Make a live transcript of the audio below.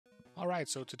Alright,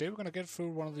 so today we're gonna get through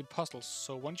one of the puzzles.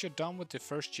 So once you're done with the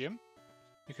first gym,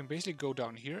 you can basically go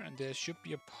down here and there should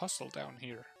be a puzzle down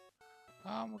here.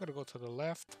 We're gonna go to the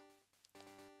left.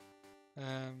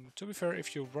 To be fair,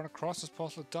 if you run across this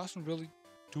puzzle, it doesn't really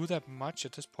do that much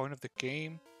at this point of the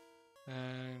game.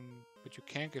 But you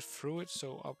can get through it,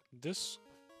 so up this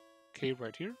cave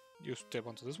right here, you step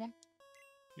onto this one,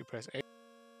 you press A.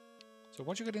 So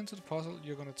once you get into the puzzle,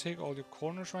 you're gonna take all your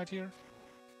corners right here,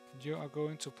 and you are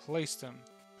going to place them.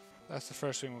 That's the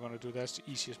first thing we're gonna do, that's the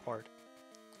easiest part.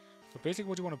 So basically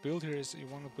what you want to build here is you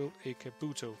want to build a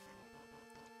Kabuto.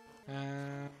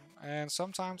 And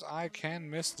sometimes I can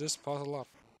mess this puzzle up.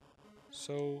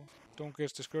 So don't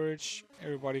get discouraged,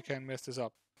 everybody can mess this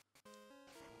up.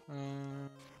 I'm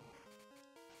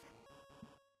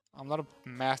not a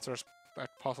master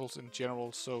at puzzles in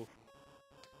general, so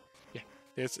yeah,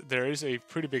 there is a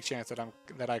pretty big chance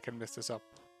that I can mess this up.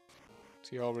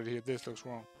 See already here, this looks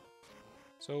wrong.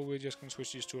 So we're just gonna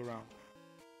switch these two around.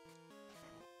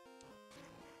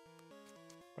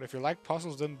 But if you like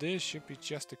puzzles, then this should be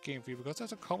just the game for you, because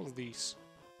there's a couple of these.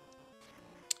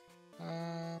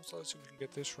 So let's see if we can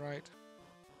get this right.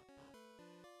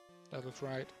 That looks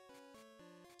right.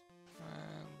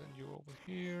 And then you over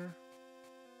here.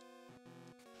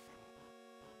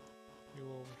 You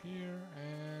over here,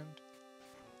 and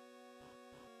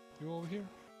you over here.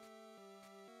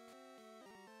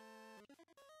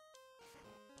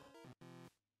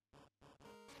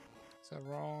 Is that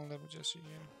wrong? Let me just see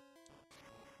again.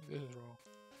 This is wrong.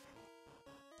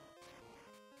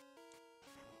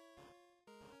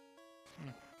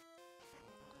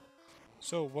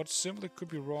 So what simply could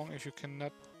be wrong if you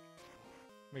cannot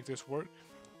make this work?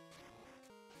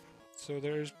 So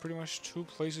there is pretty much two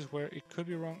places where it could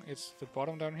be wrong. It's the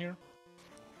bottom down here,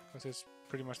 because it's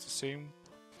pretty much the same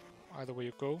either way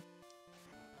you go.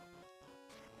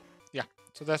 Yeah,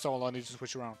 so that's all I need to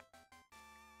switch around.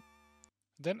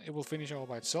 Then it will finish all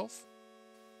by itself.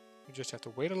 You just have to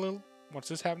wait a little. Once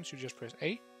this happens, you just press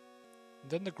A. And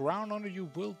then the ground under you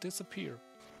will disappear.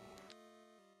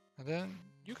 And then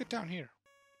you get down here.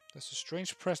 There's a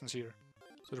strange presence here.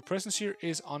 So the presence here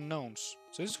is unknowns.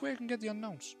 So this is where you can get the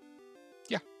unknowns.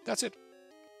 Yeah, that's it.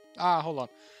 Hold on.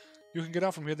 You can get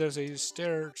out from here. There's a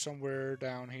stair somewhere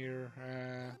down here.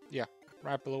 Yeah,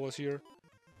 right below us here.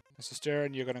 There's a stair,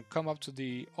 and you're gonna come up to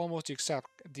the almost the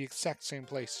exact same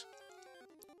place.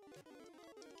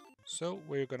 So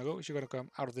where you're gonna go is you're gonna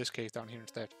come out of this cave down here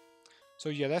instead. So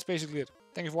yeah, that's basically it.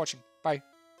 Thank you for watching. Bye.